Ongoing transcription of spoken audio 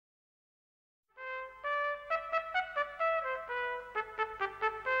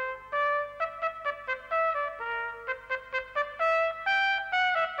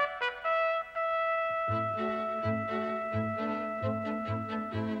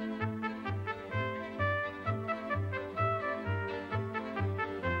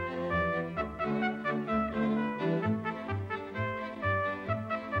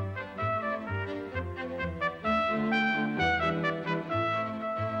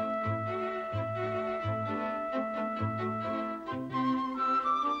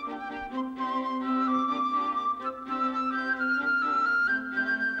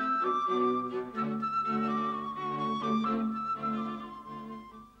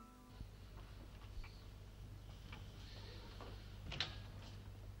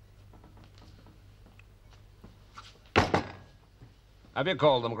Have you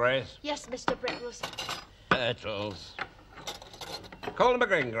called them, Grace? Yes, Mr. Brittles. Brittles. Call them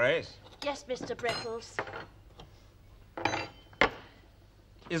again, Grace. Yes, Mr. Brittles.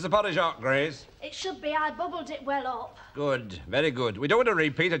 Is the porridge hot, Grace? It should be. I bubbled it well up. Good, very good. We don't want a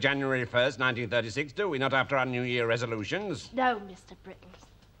repeat of January 1st, 1936, do we? Not after our New Year resolutions. No, Mr. Brittles.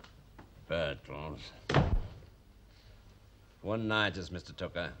 Brittles. One-nighters, Mr.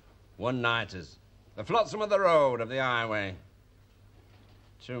 Tucker. One-nighters. The flotsam of the road, of the highway.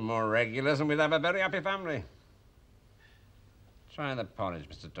 2 more regulars and we'll have a very happy family. Try the porridge,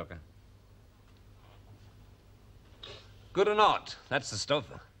 Mr. Tucker. Good or not, that's the stuff.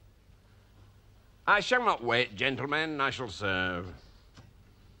 I shall not wait, gentlemen. I shall serve.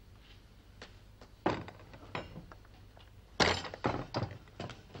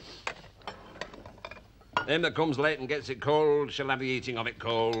 Them that comes late and gets it cold shall have the eating of it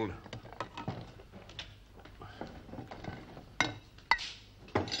cold.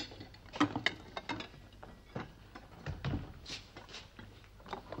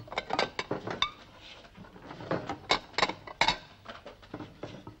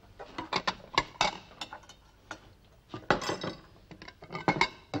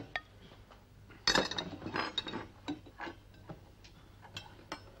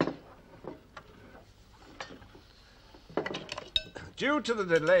 Due to the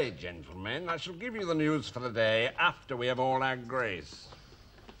delay, gentlemen, I shall give you the news for the day after we have all had grace.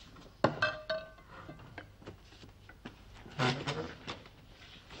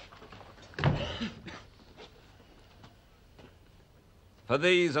 For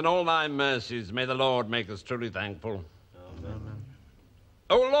these and all thy mercies, may the Lord make us truly thankful. Amen.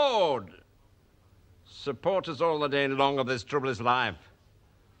 O Lord, support us all the day long of this troublous life,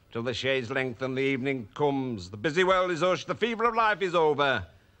 till the shades lengthen, the evening comes, the busy world is hushed, the fever of life is over,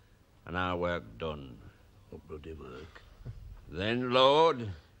 and our work done. Oh, bloody work. Then, Lord,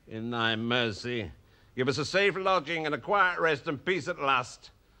 in thy mercy, give us a safe lodging and a quiet rest and peace at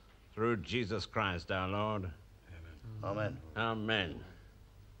last, through Jesus Christ our Lord. Amen. Amen.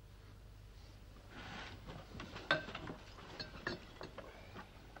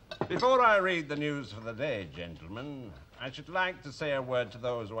 Before I read the news for the day, gentlemen, I should like to say a word to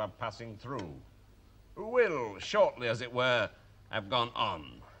those who are passing through, who will, shortly as it were, have gone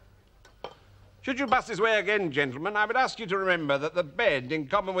on. Should you pass this way again, gentlemen, I would ask you to remember that the bed, in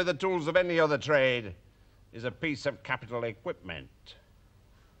common with the tools of any other trade, is a piece of capital equipment.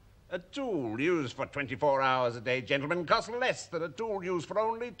 A tool used for 24 hours a day, gentlemen, costs less than a tool used for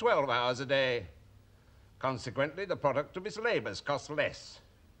only 12 hours a day. Consequently, the product of its labours costs less.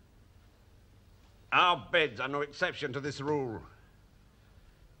 Our beds are no exception to this rule.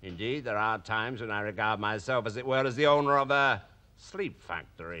 Indeed, there are times when I regard myself, as it were, as the owner of a sleep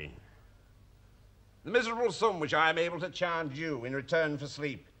factory. The miserable sum which I am able to charge you in return for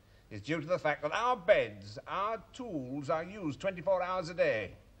sleep is due to the fact that our beds, our tools, are used 24 hours a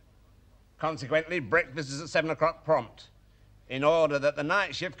day. Consequently, breakfast is at 7 o'clock prompt, in order that the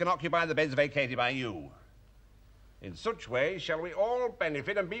night shift can occupy the beds vacated by you. In such way shall we all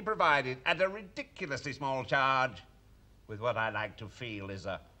benefit and be provided at a ridiculously small charge with what I like to feel is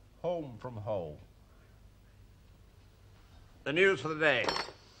a home from home. The news for the day.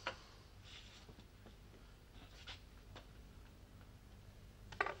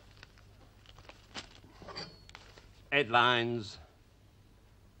 Headlines.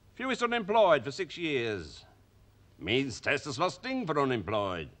 Fewest unemployed for 6 years. Means testus lusting for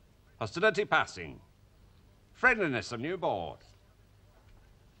unemployed. Hostility passing. Friendliness of new board.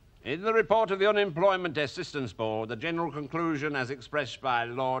 In the report of the Unemployment Assistance Board, the general conclusion, as expressed by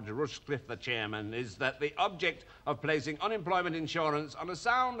Lord Rushcliffe, the chairman, is that the object of placing unemployment insurance on a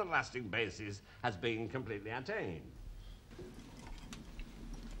sound and lasting basis has been completely attained.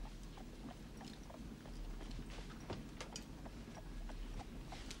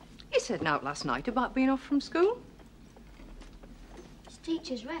 You said out last night about being off from school. It's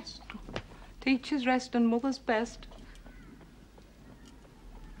teacher's rest. Teacher's rest and mother's best.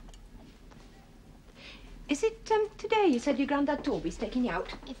 Is it today you said your granddad Toby's taking you out?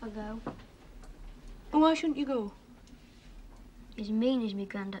 If I go. Well, why shouldn't you go? He's mean as me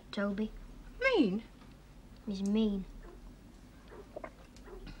granddad Toby. Mean? He's mean.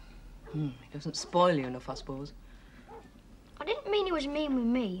 He doesn't spoil you enough, I suppose. I didn't mean he was mean with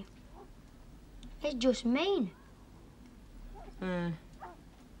me. He's just mean.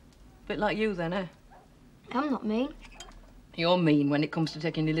 Bit like you then, eh? I'm not mean. You're mean when it comes to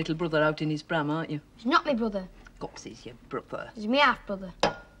taking your little brother out in his pram, aren't you? He's not my brother. Of course he's your brother. He's my half-brother.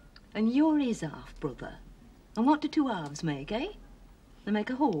 And you're his half-brother. And what do 2 halves make, eh? They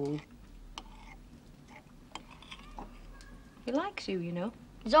make a whole. He likes you, you know.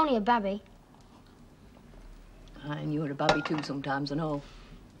 He's only a babby. And you're a babby too sometimes and all.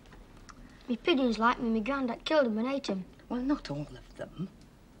 Me pigeons like me. My granddad killed him and ate him. Well, not all of them.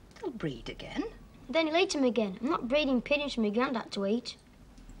 They'll breed again. Then he'll eat him again. I'm not breeding pigeons for my granddad to eat.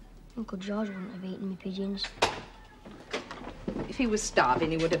 Uncle George wouldn't have eaten me pigeons. If he was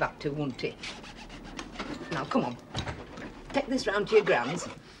starving, he would have had to, wouldn't he? Now, come on. Take this round to your gran's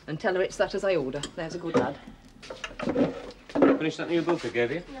and tell her it's that as I order. There's a good lad. Finish that new book I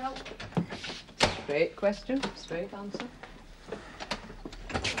gave you? No. Straight question, straight answer.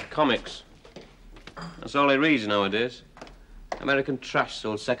 Comics. That's all he reads nowadays. American trash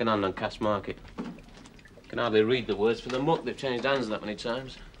sold second-hand on cash market. Can hardly read the words for the muck. They've changed hands that many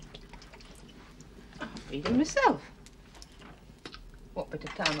times. Read them myself. What bit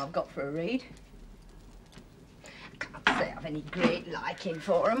of time I've got for a read. Can't say I've any great liking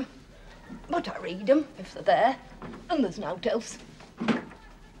for them. But I read them if they're there. And there's naught else.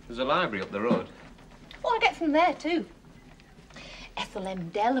 There's a library up the road. Oh, I get from there too. Ethel M.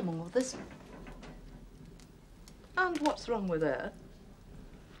 Dell, among others. And what's wrong with her?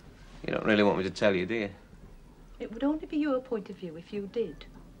 You don't really want me to tell you, do you? It would only be your point of view if you did.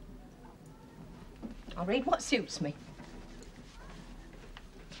 I'll read what suits me.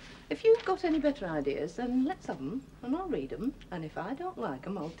 If you've got any better ideas, then let's have them, and I'll read them. And if I don't like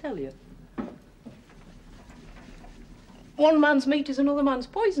them, I'll tell you. One man's meat is another man's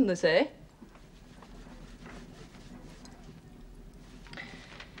poison, they say.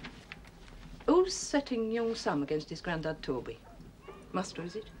 Who's setting young Sam against his granddad Toby? Master,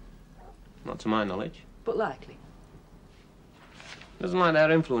 is it? Not to my knowledge. But likely. Doesn't like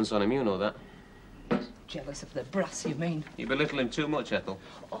their influence on him, you know that. Jealous of the brass, you mean? You belittle him too much, Ethel.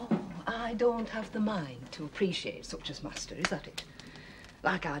 Oh, I don't have the mind to appreciate such as Master, is that it?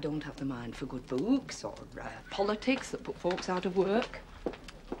 Like I don't have the mind for good books or politics that put folks out of work.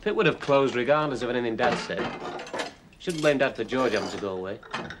 Pitt would have closed regardless of anything Dad said. Shouldn't blame Dad for George having to go away.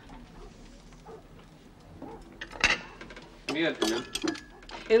 Have you heard from him?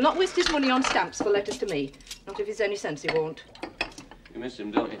 He'll not waste his money on stamps for letters to me. Not if he's any sense, he won't. You miss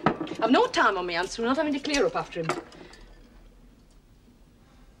him, don't you? I've no time on my hands, so we're not having to clear up after him.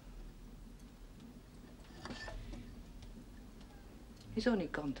 He's only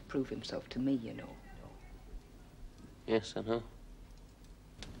gone to prove himself to me, you know. Yes, I know.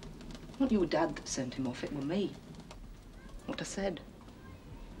 Not your dad that sent him off, it were me. What I said.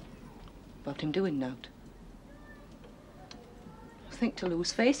 About him doing nought. I think to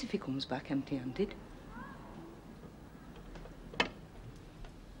lose face if he comes back empty-handed.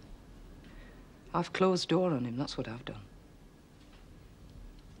 I've closed the door on him, that's what I've done.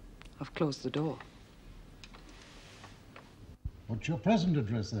 I've closed the door. What's your present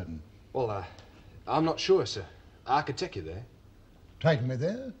address, then? Well, I'm not sure, sir. I could take you there. Take me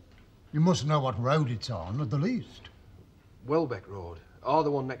there? You must know what road it's on, at the least. Welbeck Road, or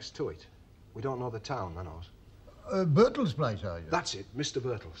the one next to it. We don't know the town, I know. Birtle's place, are you? That's it, Mr.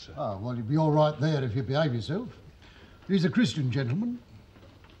 Birtle, sir. Oh, well, you'll be all right there if you behave yourself. He's a Christian gentleman.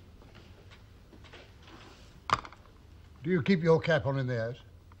 Do you keep your cap on in the house?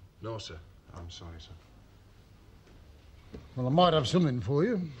 No, sir. I'm sorry, sir. Well, I might have something for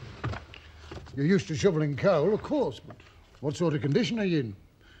you. You're used to shoveling coal, of course, but what sort of condition are you in?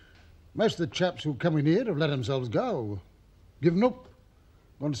 Most of the chaps who come in here have let themselves go. Given up.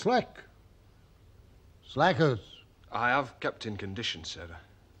 Gone slack. Slackers. I have kept in condition, sir.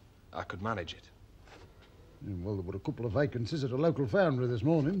 I could manage it. Well, there were a couple of vacancies at a local foundry this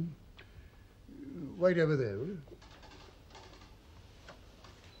morning. Wait over there, will you?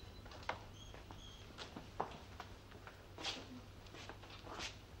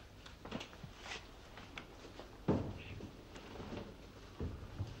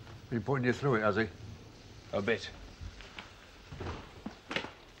 Been putting you through it, has he? A bit.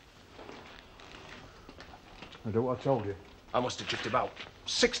 I do what I told you. I must have chucked about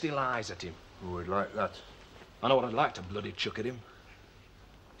 60 lies at him. Who would like that? I know what I'd like to bloody chuck at him.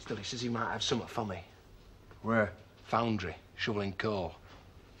 Still, he says he might have something for me. Where? Foundry, shoveling coal.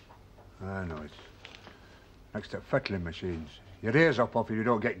 I know it. Next to fettling machines. Your ears up off if you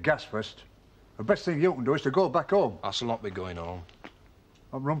don't get gas first. The best thing you can do is to go back home. I shall not be going home.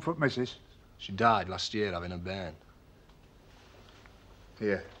 I'm Rumford, missus. She died last year having a bairn.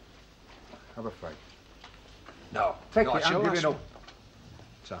 Here. Have a fight. No. Take no, it, I'm giving up.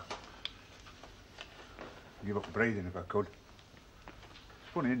 Sir. Give up breathing if I could.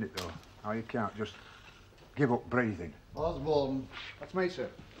 It's funny, isn't it, though? How you can't just give up breathing. Osborne. That's me, sir.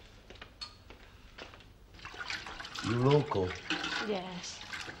 You local? Yes.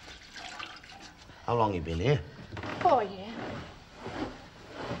 How long you been here? 4 years.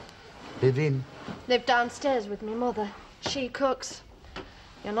 Live in? Live downstairs with me mother. She cooks.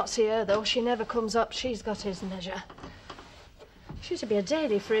 You'll not see her, though. She never comes up. She's got his measure. She used to be a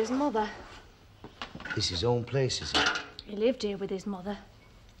daily for his mother. This his own place, is it? He lived here with his mother.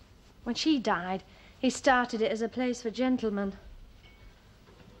 When she died, he started it as a place for gentlemen.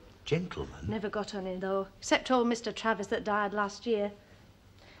 Gentlemen? Never got any, though, except old Mr. Travis that died last year.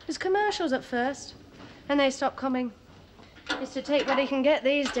 It was commercials at first, and they stopped coming. It's to take what he can get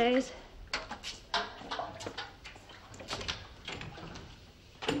these days.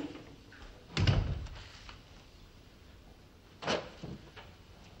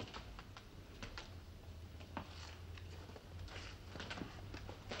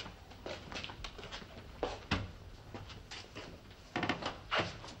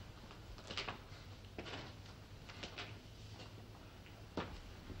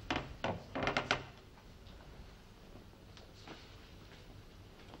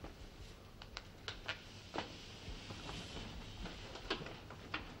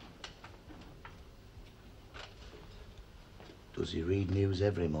 Does he read news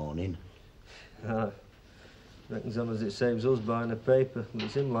every morning? Reckons on as it saves us buying a paper. But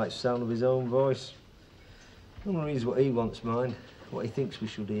it's him like the sound of his own voice. No one reads what he wants, mind. What he thinks we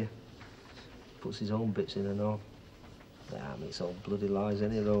should hear. Puts his own bits in and all. I mean, it's all bloody lies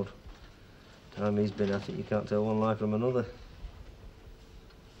any road. Time he's been at it, you can't tell one lie from another.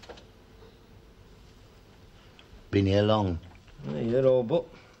 Been here long? A year old, but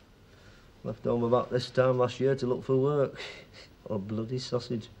left home about this time last year to look for work. Oh, bloody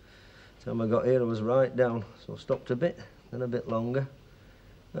sausage. Time I got here, I was right down, so I stopped a bit, then a bit longer.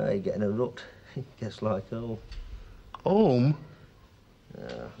 You get in a rut. Gets like home. Home?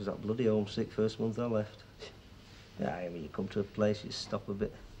 I was that bloody homesick first month I left. I mean, you come to a place, you stop a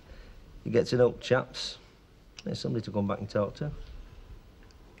bit. You get to know chaps. There's somebody to come back and talk to.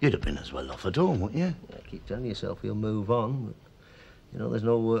 You'd have been as well off at home, wouldn't you? Yeah, keep telling yourself you'll move on, but, you know, there's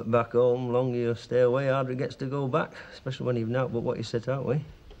no work back home. The longer you stay away, the harder it gets to go back, especially when you've now but what you set out with.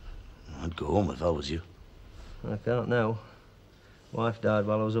 I'd go home if I was you. I can't now. Wife died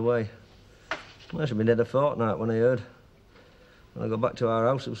while I was away. I should be dead a fortnight when I heard. When I got back to our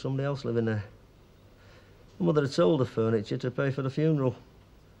house, there was somebody else living there. My mother had sold the furniture to pay for the funeral.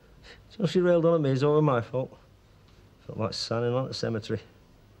 So she railed on at me as though it was my fault. Felt like signing on at the cemetery.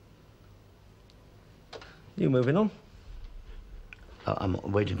 You moving on? I'm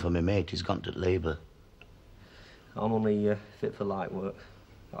waiting for my mate. He's gone to labour. I'm only fit for light work.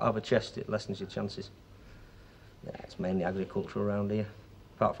 I have a chest, it lessens your chances. Yeah, it's mainly agriculture around here,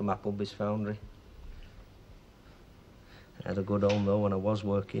 apart from Appleby's foundry. I had a good home, though, when I was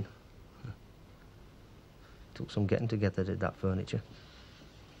working. Took some getting together, did that furniture.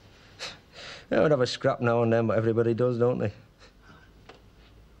 I would have a scrap now and then, but everybody does, don't they?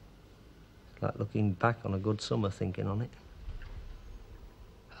 It's like looking back on a good summer, thinking on it.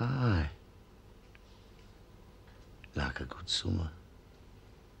 Aye. Like a good summer.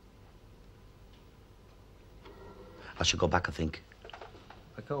 I should go back, I think.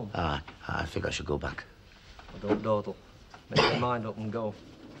 Back home? Aye, I think I should go back. Well, don't dawdle. Make your mind up and go.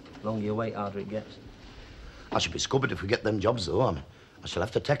 The longer you wait, harder it gets. I should be scuppered if we get them jobs, though. I shall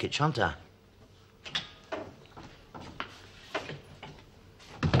have to take it, shan't I?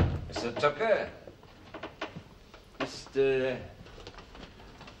 Mr. Tucker? Mr...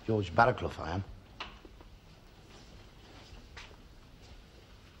 George Barraclough, I am.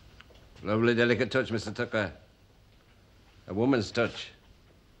 Lovely, delicate touch, Mr. Tucker. A woman's touch.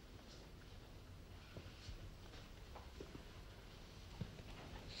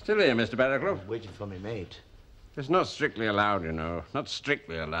 Still here, Mr. Barraclough? Waiting for me, mate. It's not strictly allowed, you know. Not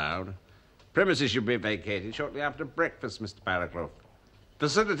strictly allowed. Premises should be vacated shortly after breakfast, Mr. Barraclough.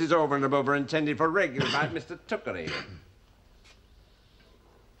 Facilities over and above are intended for regular by Mr. Tucker here.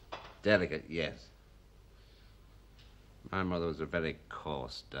 Delicate, yes. My mother was a very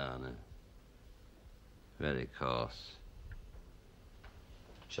coarse darner. Very coarse.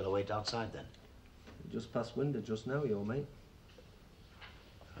 Shall I wait outside, then? Just past window just now, your mate.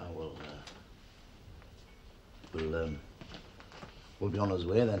 Oh, well, we'll be on our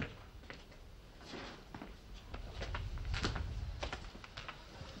way, then.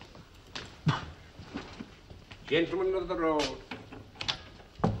 Gentlemen of the road.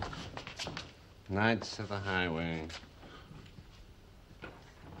 Knights of the highway.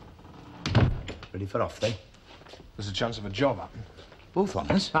 Ready for off, then? There's a chance of a job happening. Both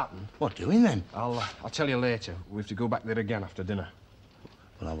on us? Happen? What doing, then? I'll tell you later. We have to go back there again after dinner.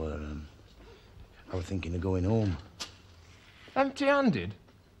 Well, I were thinking of going home. Empty-handed?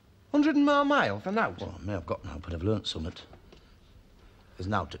 100 mile for now? Well, I may have got now, but I've learnt something. There's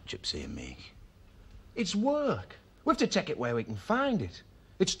now to Gypsy and me. It's work. We have to take it where we can find it.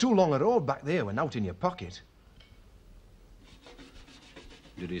 It's too long a road back there when out in your pocket.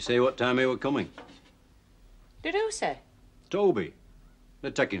 Did he say what time he were coming? Did who say? Toby.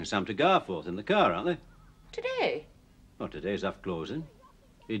 They're taking Sam to Garforth in the car, aren't they? Today? Well, today's half closing.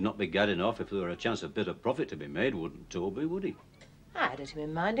 He'd not be gadding off if there were a chance of bit of profit to be made, wouldn't Toby, would he? I'd had him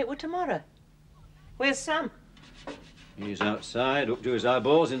in mind it were tomorrow. Where's Sam? He's outside, up to his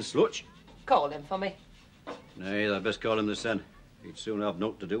eyeballs in slutch. Call him for me. Nay, they'd best call him the Sen. He'd soon have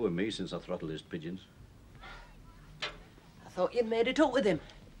naught to do with me since I throttled his pigeons. I thought you'd made it up with him.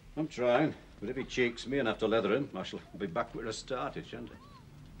 I'm trying, but if he cheeks me and have to leather him, I shall be back where I started, shan't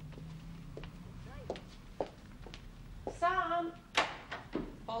I? Sam?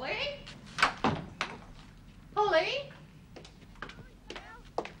 Polly? Polly?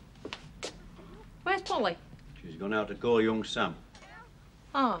 Where's Polly? She's gone out to call young Sam.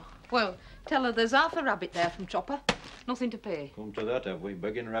 Oh, well, tell her there's half a rabbit there from Chopper. Nothing to pay. Come to that, have we?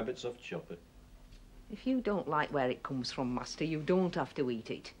 Begging rabbits off Chopper. If you don't like where it comes from, Master, you don't have to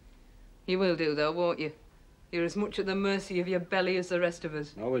eat it. You will do, though, won't you? You're as much at the mercy of your belly as the rest of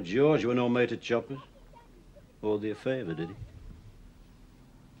us. Oh, George, you were no mate of Chopper's. Owed thee a favour, did he?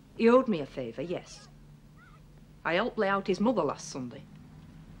 He owed me a favour, yes. I helped lay out his mother last Sunday.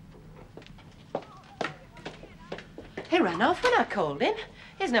 He ran off when I called him.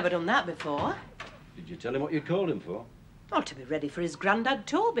 He's never done that before. Did you tell him what you called him for? Oh, to be ready for his grandad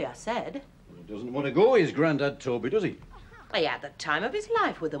Toby, I said. Well, he doesn't want to go, his grandad Toby, does he? He had the time of his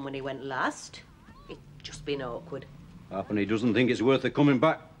life with him when he went last. It's just been awkward. Happen he doesn't think it's worth the coming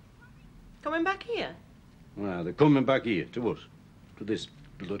back. Coming back here? Well, they're coming back here, to us. To this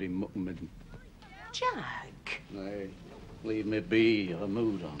bloody muckmidden. Jack. Nay, leave me be, I've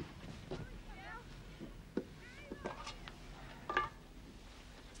moved on.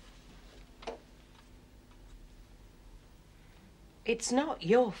 It's not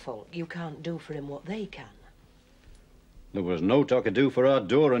your fault you can't do for him what they can. There was no talk of do for our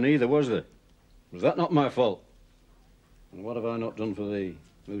Dora neither, was there? Was that not my fault? And what have I not done for thee?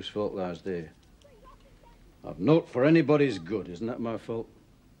 Whose fault lies there? I've nought for anybody's good, isn't that my fault?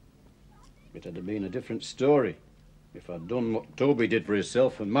 It had been a different story if I'd done what Toby did for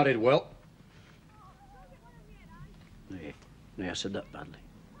himself and married well. Nay, I said that badly.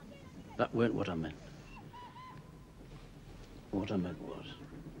 That weren't what I meant. What I meant was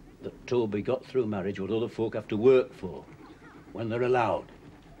that Toby got through marriage what other folk have to work for, when they're allowed.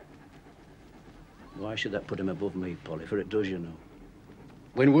 Why should that put him above me, Polly? For it does, you know.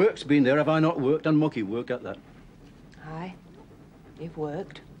 When work's been there, have I not worked, and mucky work at that? Aye, you've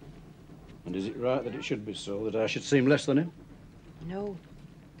worked. And is it right that it should be so, that I should seem less than him? No.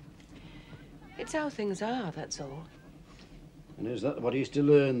 It's how things are, that's all. And is that what he's to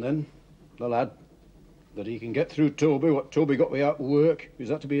learn, then, the lad? That he can get through Toby what Toby got without work? Is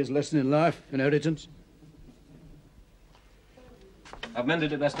that to be his lesson in life, inheritance? I've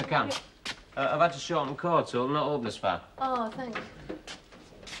mended it best I can. I've had to shorten cord, so it'll not open as far. Oh, thanks.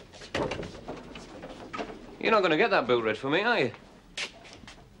 You're not going to get that boot red for me, are you?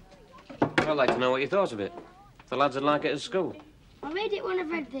 I'd like to know what you thought of it. If the lads would like it at school. I read it when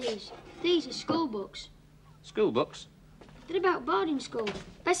I've read these. These are school books. School books? They're about boarding school,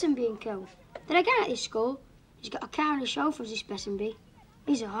 Bessenby and Co. They're again at this school. He's got a car and a chauffeur, this Bessenby.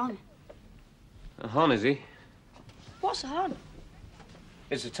 He's a hon. A hon, is he? What's a hon?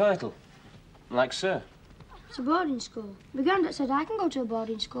 It's a title. Like Sir. It's a boarding school. My granddad said I can go to a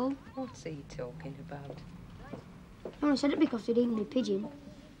boarding school. What's he talking about? He only said it because he'd eaten my pigeon.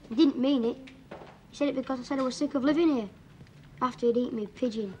 He didn't mean it. He said it because I said I was sick of living here. After he'd eaten my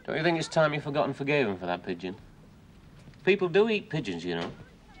pigeon. Don't you think it's time you forgot and forgave him for that pigeon? People do eat pigeons, you know.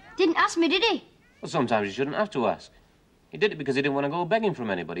 Didn't ask me, did he? Well, sometimes you shouldn't have to ask. He did it because he didn't want to go begging from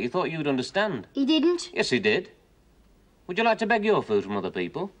anybody. He thought you'd understand. He didn't. Yes, he did. Would you like to beg your food from other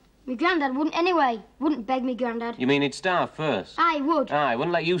people? My granddad wouldn't anyway. Wouldn't beg me granddad. You mean he'd starve first? I would. Aye,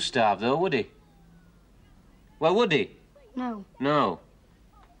 wouldn't let you starve, though, would he? Well, would he? No. No.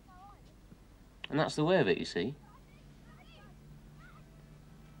 And that's the way of it, you see.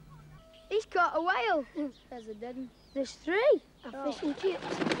 He's caught a whale. There's a dead one. There's three. A fish and chips.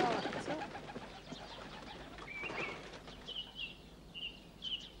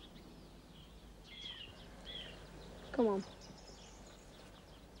 Come on.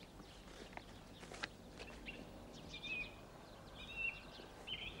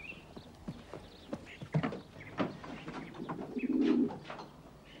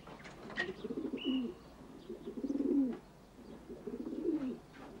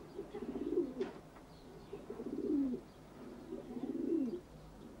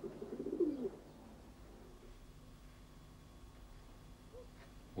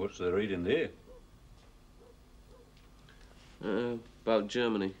 What's the reading there? About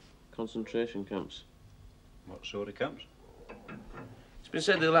Germany. Concentration camps. What sort of camps? It's been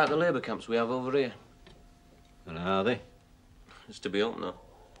said they're like the labour camps we have over here. And are they? It's to be up now.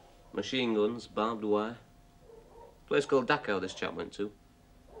 Machine guns, barbed wire. Place called Dachau this chap went to.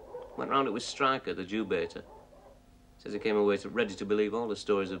 Went round it with Stryker, the Jew baiter. Says he came away ready to believe all the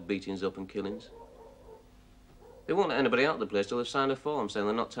stories of beatings up and killings. They won't let anybody out of the place till they've signed a form saying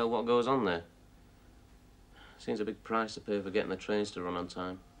they'll not tell what goes on there. Seems a big price to pay for getting the trains to run on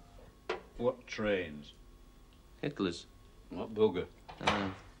time. What trains? Hitler's. What bugger?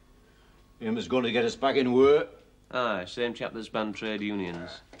 Him is going to get us back in work. Aye, same chap that's banned trade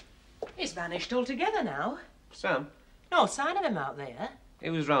unions. He's vanished altogether now. Sam? No sign of him out there. He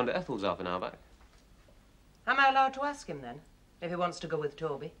was round at Ethel's half an hour back. Am I allowed to ask him then, if he wants to go with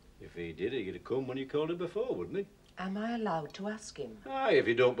Toby? If he did, he'd have come when you called him before, wouldn't he? Am I allowed to ask him? Aye, if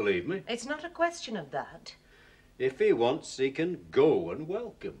you don't believe me. It's not a question of that. If he wants, he can go and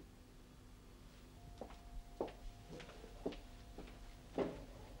welcome.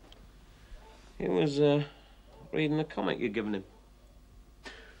 He was reading the comic you'd given him.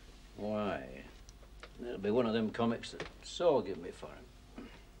 Why? It'll be one of them comics that Saul gave me for him.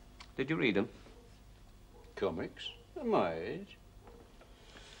 Did you read them? Comics? At my age?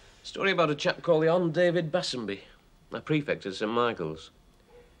 Story about a chap called the Hon. David Bassenby, a prefect at St. Michael's.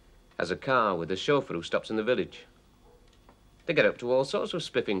 Has a car with a chauffeur who stops in the village. They get up to all sorts of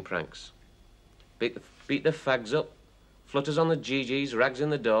spiffing pranks. Beat the fags up, flutters on the GGs, rags in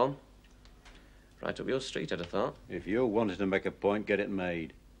the dawn. Right up your street, I'd have thought. If you wanted to make a point, get it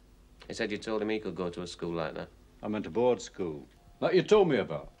made. He said you told him he could go to a school like that. I meant a board school. That you told me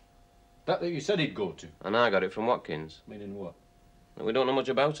about. That you said he'd go to. And I got it from Watkins. Meaning what? And we don't know much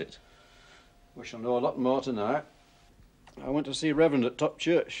about it. We shall know a lot more tonight. I went to see Reverend at Top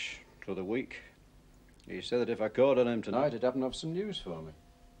Church for the week. He said that if I called on him tonight, he'd happen to have some news for me.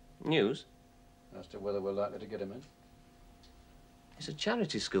 News? As to whether we're likely to get him in. It's a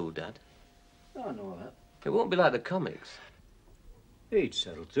charity school, Dad. I know that. It won't be like the comics. He'd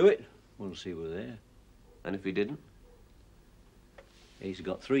settle to it once he were there. And if he didn't? He's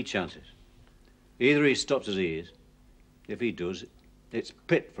got 3 chances. Either he stops as he is. If he does, it's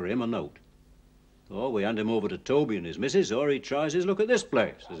pit for him or note. Or we hand him over to Toby and his missus, or he tries his luck at this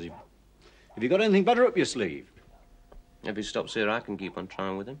place. Have you got anything better up your sleeve? If he stops here, I can keep on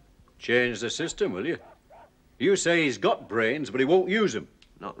trying with him. Change the system, will you? You say he's got brains, but he won't use them.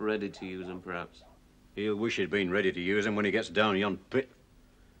 Not ready to use them, perhaps. He'll wish he'd been ready to use them when he gets down yon pit.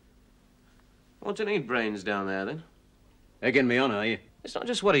 What's he need brains down there, then? Egging me on, are you? It's not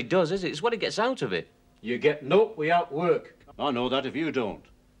just what he does, is it? It's what he gets out of it. You get no without work. I know that if you don't.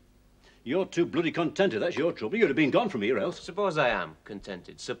 You're too bloody contented, that's your trouble. You'd have been gone from here else. Suppose I am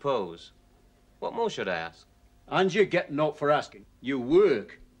contented. Suppose. What more should I ask? And you get naught for asking. You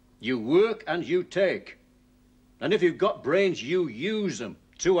work. You work and you take. And if you've got brains, you use them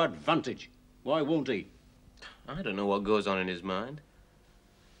to advantage. Why won't he? I don't know what goes on in his mind.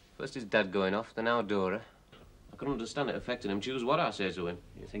 First his dad going off, then our Dora. I can understand it affecting him. Choose what I say to him.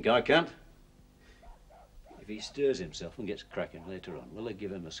 You think I can't? If he stirs himself and gets cracking later on, will they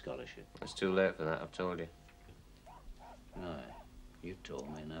give him a scholarship? It's too late for that, I've told you. Aye, you told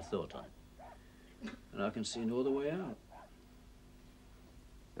me and I thought I. And I can see no other way out.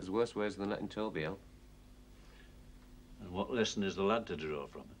 There's worse ways than letting Toby out. And what lesson is the lad to draw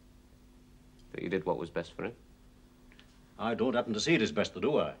from it? That you did what was best for him. I don't happen to see it as best,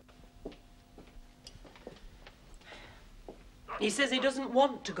 do I? He says he doesn't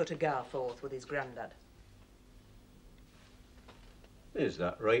want to go to Garforth with his granddad. Is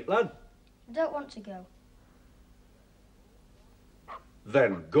that right, lad? I don't want to go.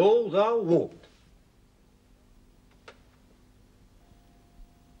 Then go thou won't.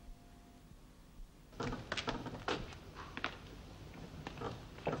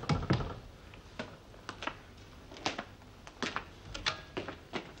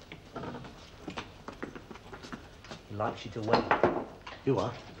 He likes you to wait. You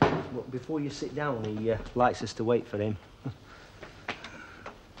are? But before you sit down, he likes us to wait for him.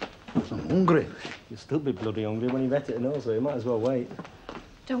 I'm hungry. You'll still be bloody hungry when you've ate it and all, so you might as well wait.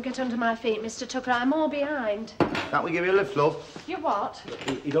 Don't get under my feet, Mr. Tucker. I'm all behind. Can't we give you a lift, love? You what?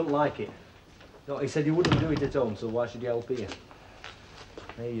 He don't like it. No, he said he wouldn't do it at home, so why should he help here?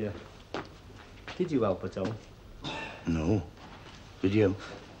 Hey, did you help at home? No. Did you?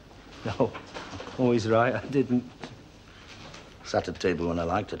 No. Oh, he's right, I didn't. Sat at table when I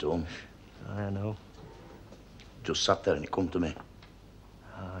liked at home. I know. Just sat there and he come to me.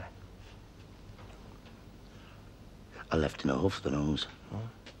 Aye. I left in a huff the nose. Huh?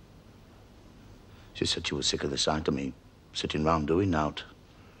 She said she was sick of the sight of me sitting round doing naught.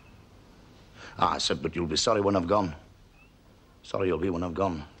 I said, but you'll be sorry when I've gone. Sorry you'll be when I've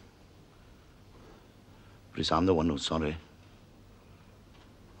gone. But it's I'm the one who's sorry.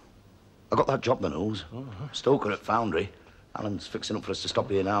 I got that job, the news. Stoker at Foundry. Alan's fixing up for us to stop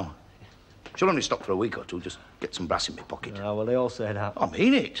here now. She'll only stop for a week or two, just get some brass in my pocket. Ah, well, they all say that. I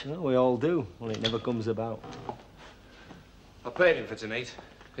mean it. No, we all do. Well, it never comes about. I paid him for tonight.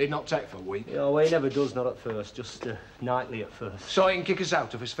 He'd not take for a week. Yeah, well, he never does, not at first. Just nightly at first. So he can kick us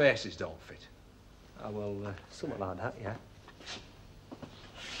out if his faces don't fit. Ah, well, something like that, yeah.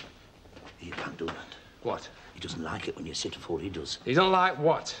 You can't do that. What? He doesn't like it when you sit before he does. He don't like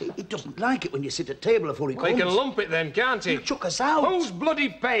what? He doesn't like it when you sit at table before he Well, comes. he can lump it then, can't he? He'll chuck us out. Who's bloody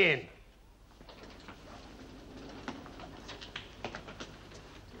paying?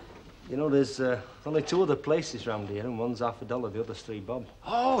 You know, there's only 2 other places round here, and one's $50, the other's £3 bob.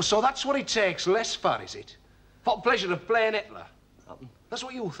 Oh, so that's what it takes less for, is it? For the pleasure of playing Hitler? Happen. That's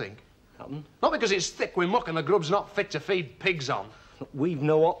what you think? Happen. Not because it's thick with muck and the grub's not fit to feed pigs on. Look, we've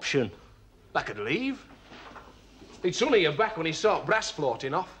no option. I could leave. He'd soon have your back when he saw brass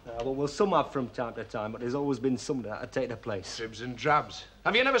floating off. Well, some have from time to time, but there's always been somebody that'd take their place. Dribs and drabs.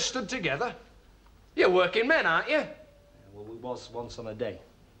 Have you never stood together? You're working men, aren't you? Yeah, well, we was once on a day.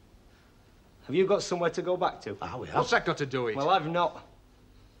 Have you got somewhere to go back to? Ah, we have. What's that got to do with it? Well, I've not.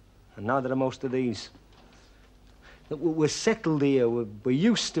 And neither are most of these. Look, we're settled here. We're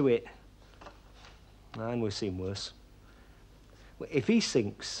used to it. And we've seen worse. If he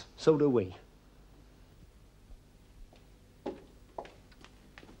sinks, so do we.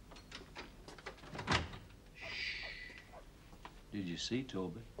 Did you see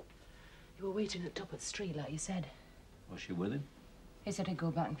Toby? You were waiting at top of the street, like you said. Was she with him? He said he'd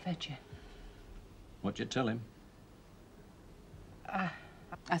go back and fetch you. What'd you tell him?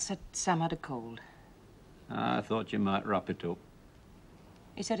 I said Sam had a cold. I thought you might wrap it up.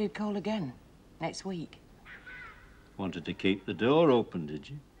 He said he'd call again next week. Wanted to keep the door open, did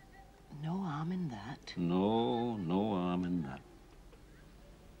you? No harm in that. No harm in that.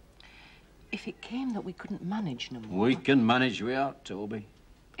 If it came that we couldn't manage no more... We can manage without Toby.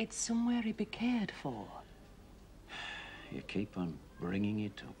 It's somewhere he'd be cared for. You keep on bringing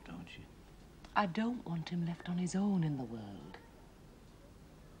it up, don't you? I don't want him left on his own in the world.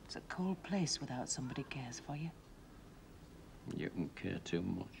 It's a cold place without somebody cares for you. You can care too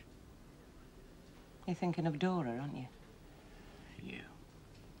much. You're thinking of Dora, aren't you?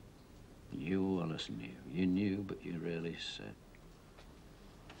 You Alice knew. You knew, but you really said.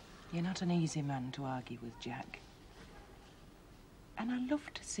 You're not an easy man to argue with, Jack. And I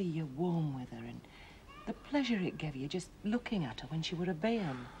love to see you warm with her and the pleasure it gave you just looking at her when she were a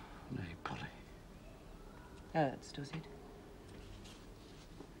bairn. Nay, Polly. Hurts, does it?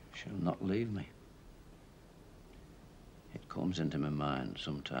 She'll not leave me. It comes into my mind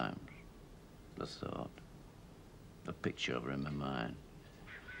sometimes. The thought. The picture of her in my mind.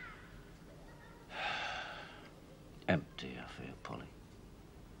 Empty, I feel, Polly.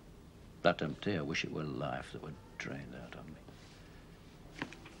 That empty, I wish it were life that were drained out of me.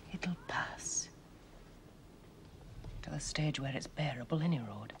 It'll pass. To the stage where it's bearable any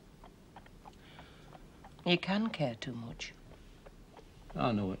road. You can care too much.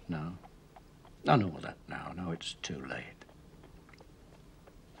 I know it now. I know that now. Now it's too late.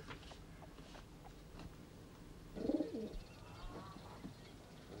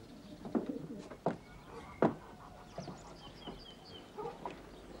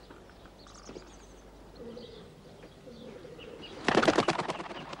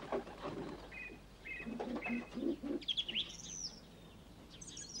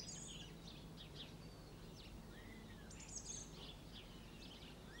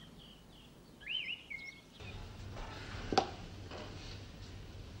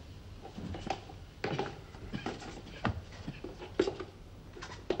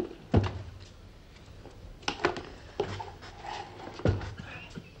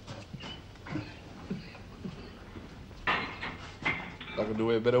 I can do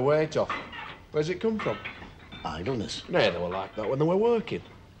with a bit of weight off. Where's it come from? Idleness. Nay, they were like that when they were working.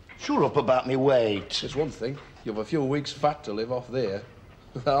 Shut up about me weight. It's one thing. You've a few weeks' fat to live off there.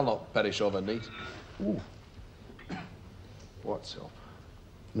 I'll not perish overnight. Ooh, What's up?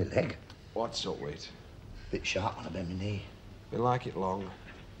 my leg. What's up with it? Bit sharp when I bend my knee. You like it long?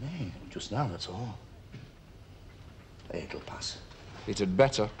 Nay, just now, that's all. Hey, it'll pass. It had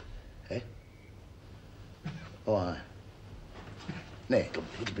better. Eh? Oh, aye. Nay, it'll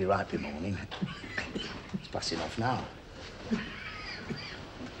be right by morning. It's passing off now. I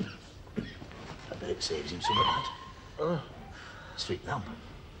bet it saves him some of that. Street lamp.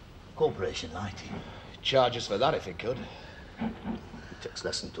 Corporation lighting. Charge us for that if he could. It takes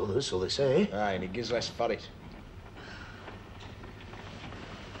less than others, so they say. Aye, and he gives less for it.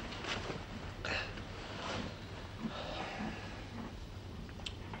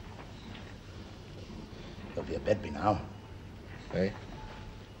 There'll be a bed by now. Eh?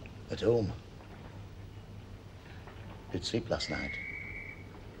 At home. Did sleep last night?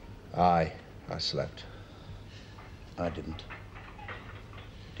 Aye, I slept. I didn't.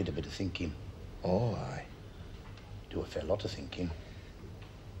 Did a bit of thinking. Oh, aye. Do a fair lot of thinking.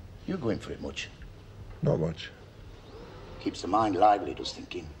 You going for it much? Not much. Keeps the mind lively, does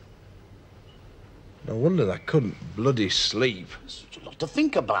thinking. No wonder I couldn't bloody sleep. Such a lot to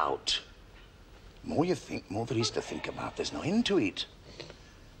think about. The more you think, more there is to think about. There's no end to it.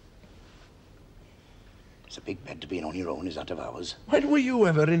 It's a big bed to be in on your own, is that of ours? When were you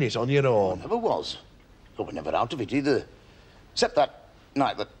ever in it on your own? Never was. But we're never out of it either. Except that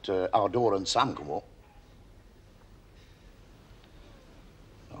night that our Dora and Sam come up.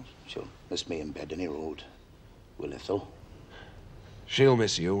 Well, she'll miss me in bed any road. Will Ethel? She'll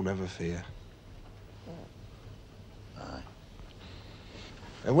miss you, never fear. Aye.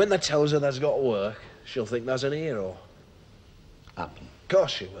 And when they tells her there's got work, she'll think there's an hero. Happen. Of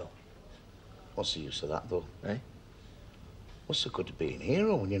course she will. What's the use of that, though? Eh? What's the good of being a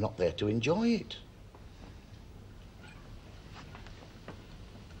hero when you're not there to enjoy it?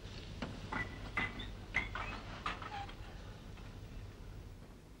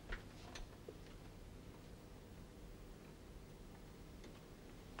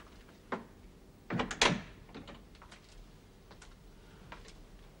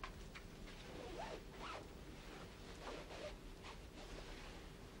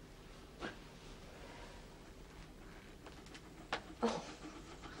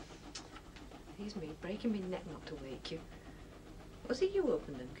 Excuse me, breaking my neck not to wake you. Was it you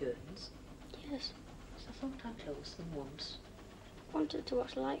opened them curtains? Yes. I thought I closed them once. Wanted to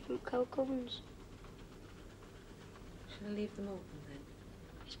watch the light from cow covens. Shall I leave them open then?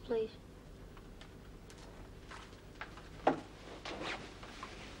 Yes, please.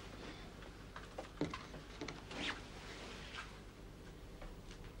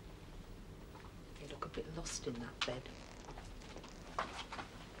 You look a bit lost in that bed.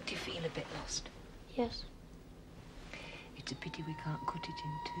 Do you feel a bit lost? Yes. It's a pity we can't cut it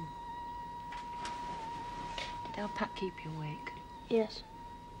in two. Did our Pat keep you awake? Yes.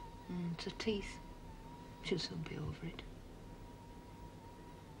 It's her teeth. She'll soon be over it.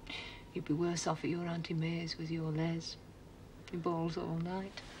 You'd be worse off at your Auntie May's with your Les. Your balls all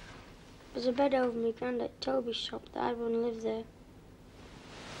night. There's a bed over my granddad Toby's shop that everyone lived there.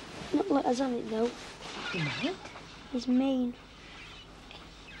 Not let us have it though. You might. He's mean.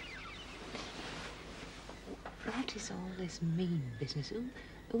 What is all this mean business?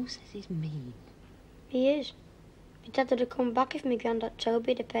 Who says he's mean? He is. My dad would have come back if my granddad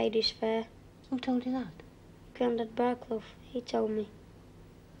Toby had paid his fare. Who told you that? Granddad Barclough. He told me.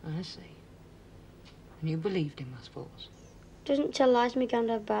 I see. And you believed him, I suppose? Doesn't tell lies, my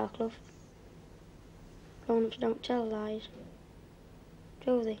granddad Barclough. Grown-ups don't tell lies.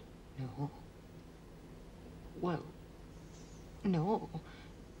 Do they? No. Well, no.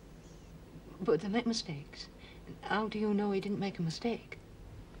 But they make mistakes. How do you know he didn't make a mistake?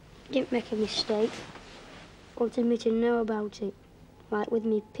 He didn't make a mistake. Wanted me to know about it. Like with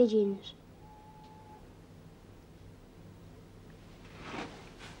me pigeons.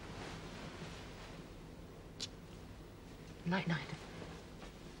 Night-night.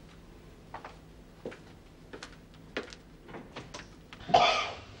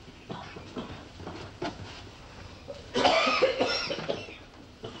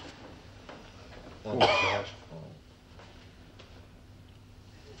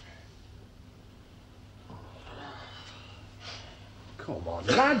 Come on,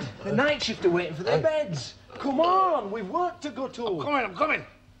 lad. The night shift are waiting for their beds. Come on, we've work to go to. I'm coming.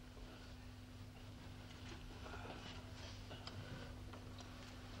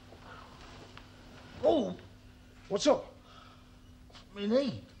 Oh, What's up? my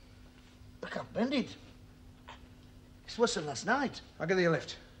knee. I can't bend it. It's worse than last night. I'll give you a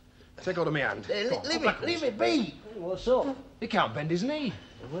lift. Take hold of my hand. Hey, Come on, leave go backwards. me be. What's up? He can't bend his knee.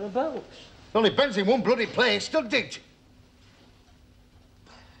 Whereabouts? Only bends in one bloody place, doesn't it?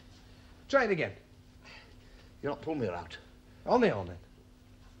 Try it again. You're not pulling me out. On the arm,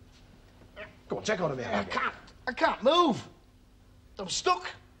 then. Go on, take hold of my hand. I can't move. I'm stuck.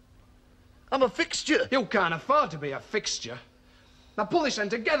 I'm a fixture. You can't afford to be a fixture. Now pull this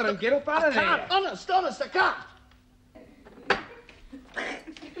end together and get up out of there. I can't. Honest, I can't.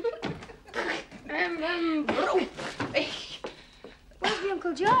 Where's your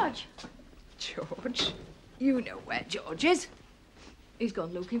Uncle George? George? You know where George is. He's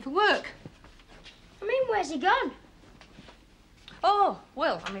gone looking for work. I mean, where's he gone? Oh,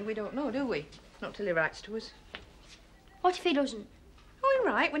 well, I mean, we don't know, do we? Not till he writes to us. What if he doesn't? Oh,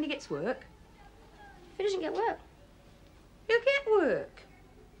 he'll write when he gets work. If he doesn't get work? He'll get work.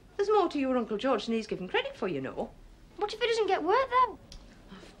 There's more to your Uncle George than he's given credit for, you know. What if he doesn't get work, though?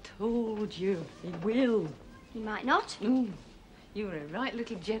 I've told you, he will. He might not. You're a right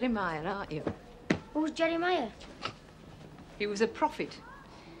little Jeremiah, aren't you? Who's Jeremiah? He was a prophet.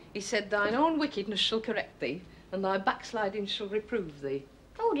 He said, thine own wickedness shall correct thee, and thy backsliding shall reprove thee.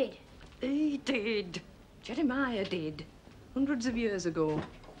 Who did? He did. Jeremiah did. Hundreds of years ago.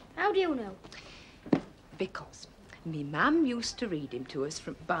 How do you know? Because me mam used to read him to us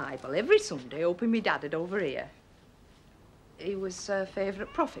from Bible every Sunday, hoping me dad had over here. He was her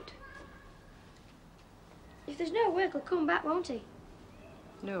favourite prophet. If there's no work, he'll come back, won't he?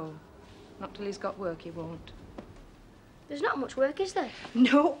 No, not till he's got work, he won't. There's not much work, is there?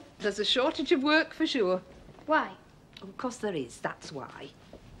 No, there's a shortage of work for sure. Why? Of course there is, that's why.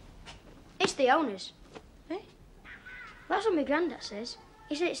 It's the owners. Eh? That's what my granddad says.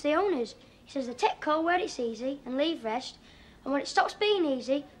 He said it's the owners. He says they take coal where it's easy and leave rest, and when it stops being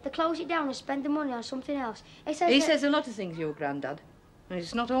easy, they close it down and spend the money on something else. He says a lot of things, your granddad. And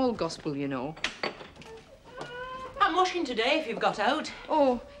it's not all gospel, you know. I'm washing today, if you've got out.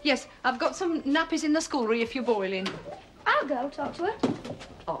 Oh, yes, I've got some nappies in the scullery if you're boiling. I'll go talk to her.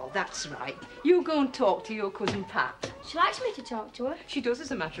 Oh, that's right. You go and talk to your cousin Pat. She likes me to talk to her. She does,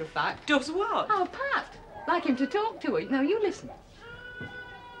 as a matter of fact. Does what? Oh, Pat. Like him to talk to her. Now, you listen.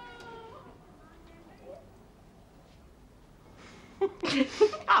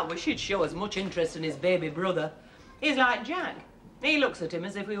 I wish he'd show as much interest in his baby brother. He's like Jack. He looks at him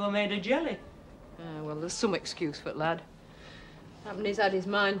as if he were made of jelly. Well, there's some excuse for it, lad. Happen he's had his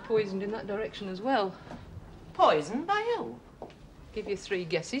mind poisoned in that direction as well. Poisoned by who? Give you 3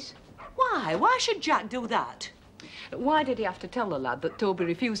 guesses. Why? Why should Jack do that? Why did he have to tell the lad that Toby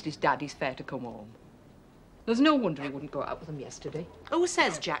refused his dad his fare to come home? There's no wonder he wouldn't go out with him yesterday. Who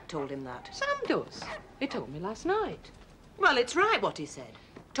says Jack told him that? Sam does. He told me last night. Well, it's right what he said.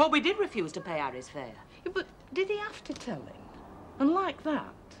 Toby did refuse to pay Harry's fare. Yeah, but did he have to tell him? And like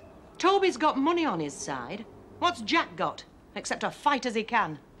that? Toby's got money on his side. What's Jack got? Except to fight as he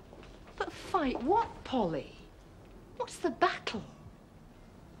can. But fight what, Polly? What's the battle?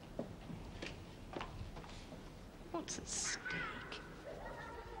 What's at stake?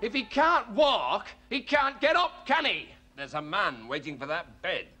 If he can't walk, he can't get up, can he? There's a man waiting for that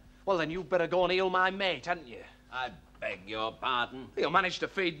bed. Well, then you'd better go and heal my mate, hadn't you? I beg your pardon. You'll manage to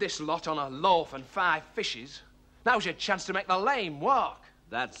feed this lot on a loaf and 5 fishes. Now's your chance to make the lame walk.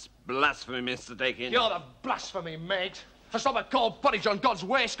 That's blasphemy, Mr. Dakin. You're the blasphemy, mate. A stop a cold pottage on God's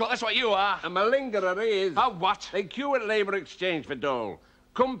waistcoat, that's what you are. A malingerer he is. A what? They queue at labour exchange for dole.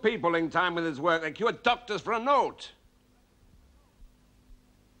 Come people in time with his work, they queue at doctors for a note.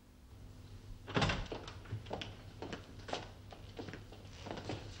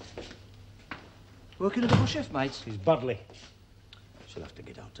 Working a double shift, mates? He's badly. She'll have to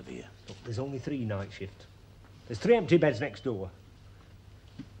get out of here. Look, there's only 3 night shifts. There's 3 empty beds next door.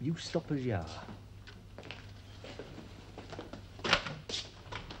 You stop as you are.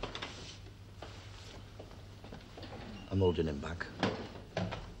 I'm holding him back.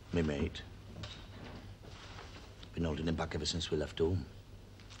 Me mate. Been holding him back ever since we left home.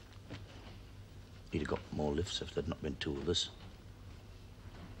 He'd have got more lifts if there'd not been 2 of us.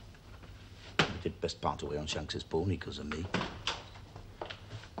 We did best part away on Shanks's pony because of me.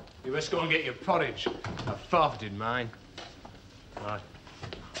 You best go and get your porridge. I've forfeited mine. Right.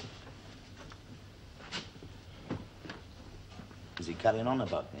 Is he carrying on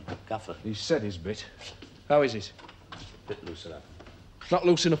about me, Gaffer? He said his bit. How is it? Bit looser up. Not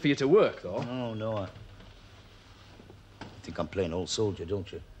loose enough for you to work, though. No, I think I'm playing old soldier,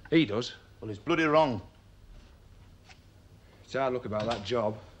 don't you? He does. Well, he's bloody wrong. It's hard luck about that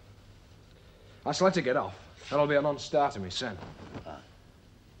job. I shall let her get off. That'll be a non-starter, me son. Aye.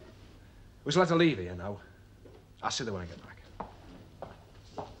 We shall let her leave here now. I'll see her when I get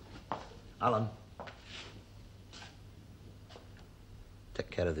back. Alan. Take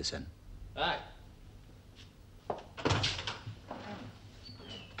care of this, then. Aye.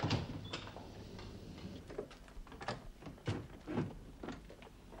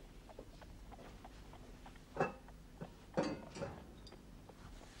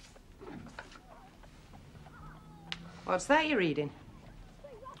 What's that you're reading?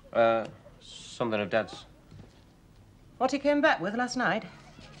 Something of Dad's. What he came back with last night?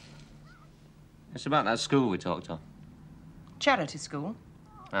 It's about that school we talked of. Charity school?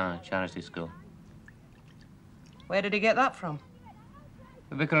 Ah, charity school. Where did he get that from?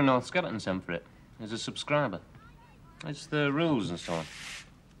 The Vicar of North Skeleton sent for it. He's a subscriber. It's the rules and so on.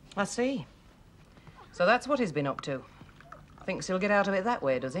 I see. So that's what he's been up to. Thinks he'll get out of it that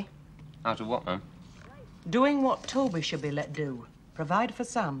way, does he? Out of what, ma'am? Doing what Toby should be let do. Provide for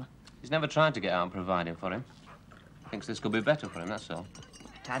Sam. He's never tried to get out providing for him. Thinks this could be better for him, that's all.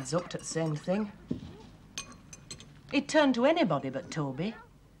 It adds up to the same thing. He'd turn to anybody but Toby.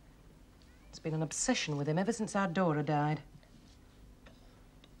 It's been an obsession with him ever since our Dora died.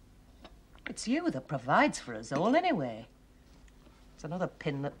 It's you that provides for us all, anyway. It's another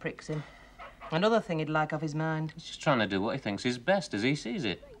pin that pricks him. Another thing he'd like off his mind. He's just trying to do what he thinks is best as he sees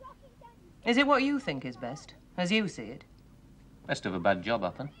it. Is it what you think is best, as you see it? Best of a bad job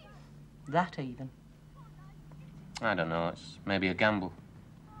happen. That even. I don't know, it's maybe a gamble.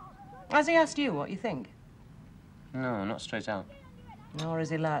 Has he asked you what you think? No, not straight out. Nor is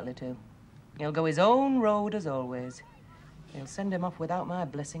he likely to. He'll go his own road as always. He'll send him off without my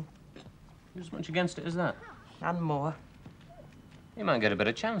blessing. You're as much against it as that? And more. He might get a bit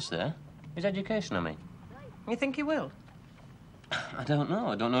of chance there. His education, I mean. You think he will? I don't know.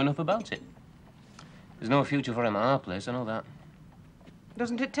 I don't know enough about it. There's no future for him at our place, I know that.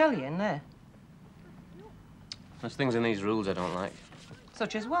 Doesn't it tell you in there? There's things in these rules I don't like.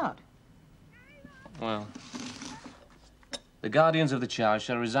 Such as what? Well, the guardians of the child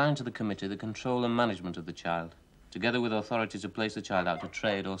shall resign to the committee the control and management of the child, together with authority to place the child out to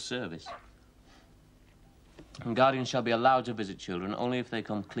trade or service. And guardians shall be allowed to visit children only if they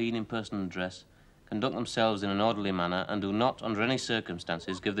come clean in person and dress, conduct themselves in an orderly manner, and do not, under any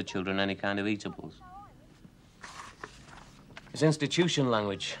circumstances, give the children any kind of eatables. It's institution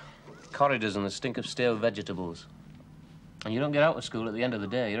language, corridors and the stink of stale vegetables. And you don't get out of school at the end of the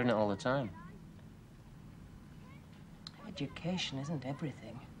day, you're in it all the time. Education isn't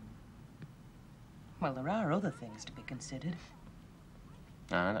everything. Well, there are other things to be considered.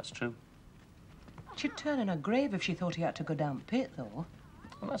 Ah, that's true. She'd turn in her grave if she thought he had to go down pit, though.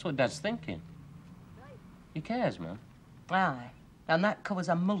 Well, that's what Dad's thinking. He cares, Mum. Aye, and that covers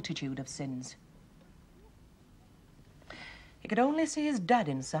a multitude of sins. He could only see his dad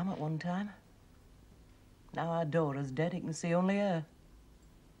in Sam at one time. Now our Dora's dead, he can see only her.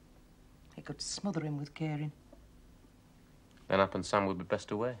 He could smother him with caring. Then Up and Sam would be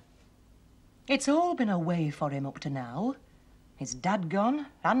best away. It's all been away for him up to now. His dad gone,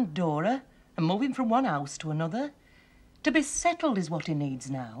 and Dora, and moving from one house to another. To be settled is what he needs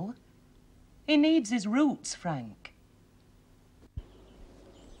now. He needs his roots, Frank.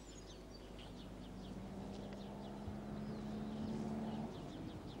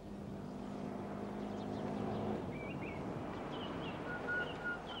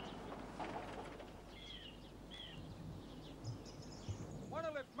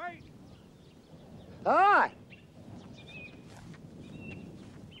 Aye.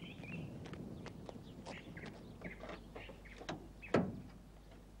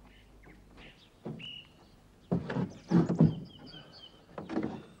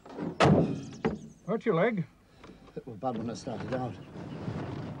 Hurt your leg? It was bad when I started out.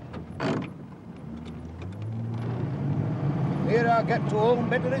 Here I get to home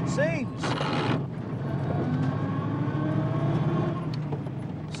better it seems.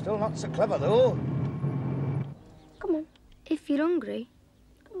 Still not so clever, though. Come on. If you're hungry,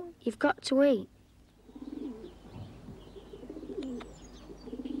 come on. You've got to eat.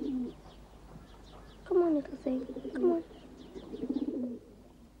 Come on, little thing. Come on.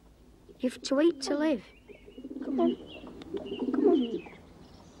 You've to eat to live. Come on. Come on.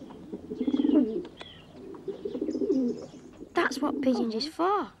 That's what pigeons is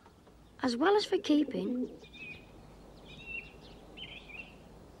for, as well as for keeping.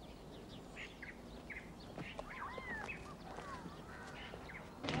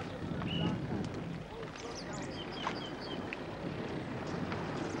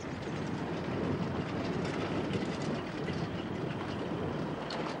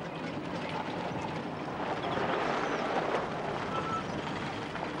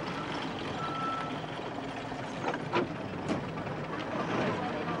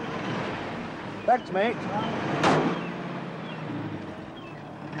 Thanks, mate.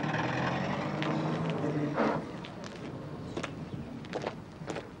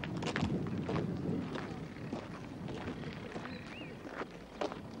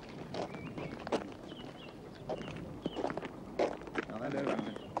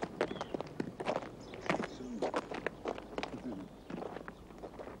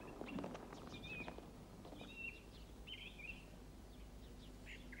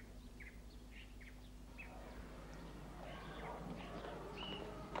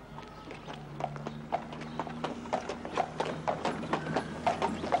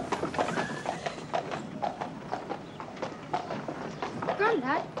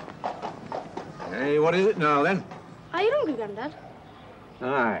 Grandad, Hey, what is it now, then? are you hungry, Grandad?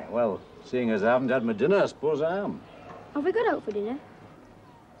 Aye, well, seeing as I haven't had my dinner, I suppose I am. Have we got out for dinner?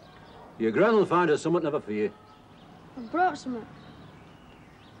 Your gran will find us somewhat never for you. I've brought some.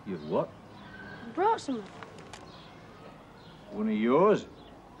 You've what? I've brought some. One of yours?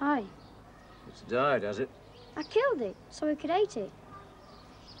 Aye. It's died, has it? I killed it so we could eat it.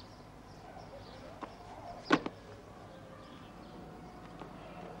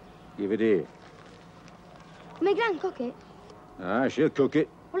 Give it here. My gran cook it. Aye, she'll cook it.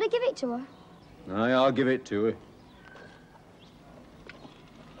 Will he give it to her? Aye, I'll give it to her.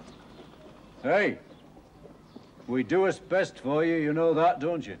 Hey, we do us best for you, you know that,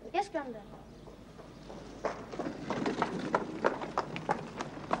 don't you? Yes, Grandad.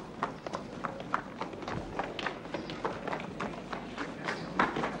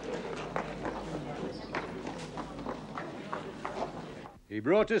 He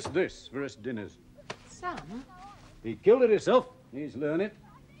brought us this for us dinners. Sam, He killed it himself. He's learning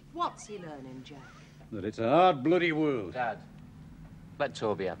what's he learning, Jack? that it's a hard, bloody world. Dad, let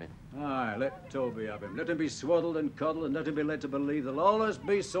Toby have him. Aye, let Toby have him. Let him be swaddled and coddled and let him be led to believe there'll always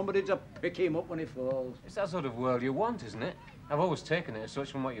be somebody to pick him up when he falls. It's that sort of world you want, isn't it? I've always taken it as such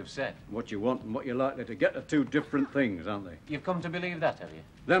from what you've said. What you want and what you're likely to get are two different things, aren't they? You've come to believe that, have you?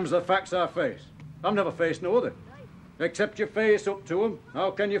 Them's the facts I face. I've never faced no other. Except you face up to 'em,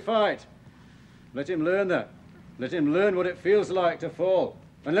 how can you fight? Let him learn that. Let him learn what it feels like to fall.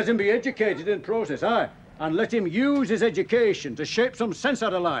 And let him be educated in process, aye. And let him use his education to shape some sense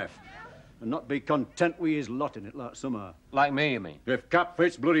out of life. And not be content with his lot in it like some are. Like me, you mean? If cap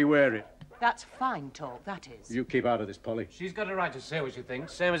fits, bloody wear it. That's fine talk, that is. You keep out of this, Polly. She's got a right to say what she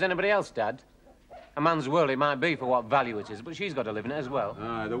thinks, same as anybody else, Dad. A man's world it might be for what value it is, but she's got to live in it as well.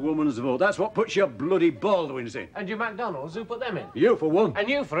 Aye, the woman's vote. That's what puts your bloody Baldwins in. And you McDonald's, who put them in? You for one. And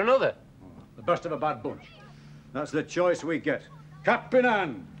you for another. The best of a bad bunch. That's the choice we get. Cap in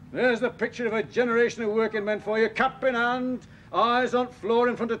hand. There's the picture of a generation of working men for you. Cap in hand, eyes on floor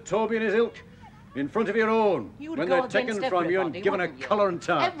in front of Toby and his ilk. In front of your own. You'd when go they're against taken from you and everybody, given a wouldn't you? colour and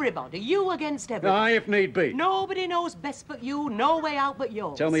tie. Everybody, you against everybody. Aye, if need be. Nobody knows best but you, no way out but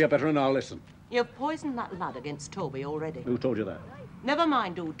yours. Tell me you better and I'll listen. You've poisoned that lad against Toby already. Who told you that? Never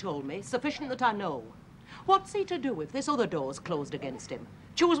mind who told me, sufficient that I know. What's he to do if this other door's closed against him?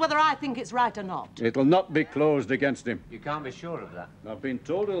 Choose whether I think it's right or not. It'll not be closed against him. You can't be sure of that. I've been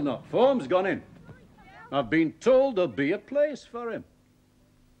told it'll not. Form's gone in. I've been told there'll be a place for him.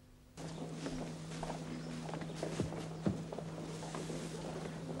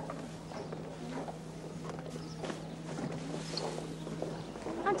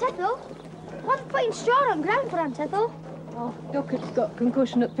 Aunt Ethel, what's putting straw on ground for, Aunt Ethel? Oh, Duckett's got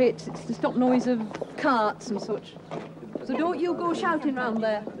concussion at pits. It's to stop noise of carts and such. So don't you go shouting round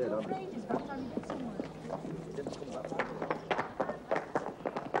there. Hey, it's got money.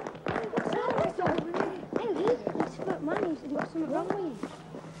 You've got something wrong with you.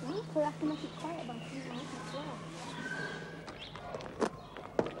 Right? So I have to make it quiet about it.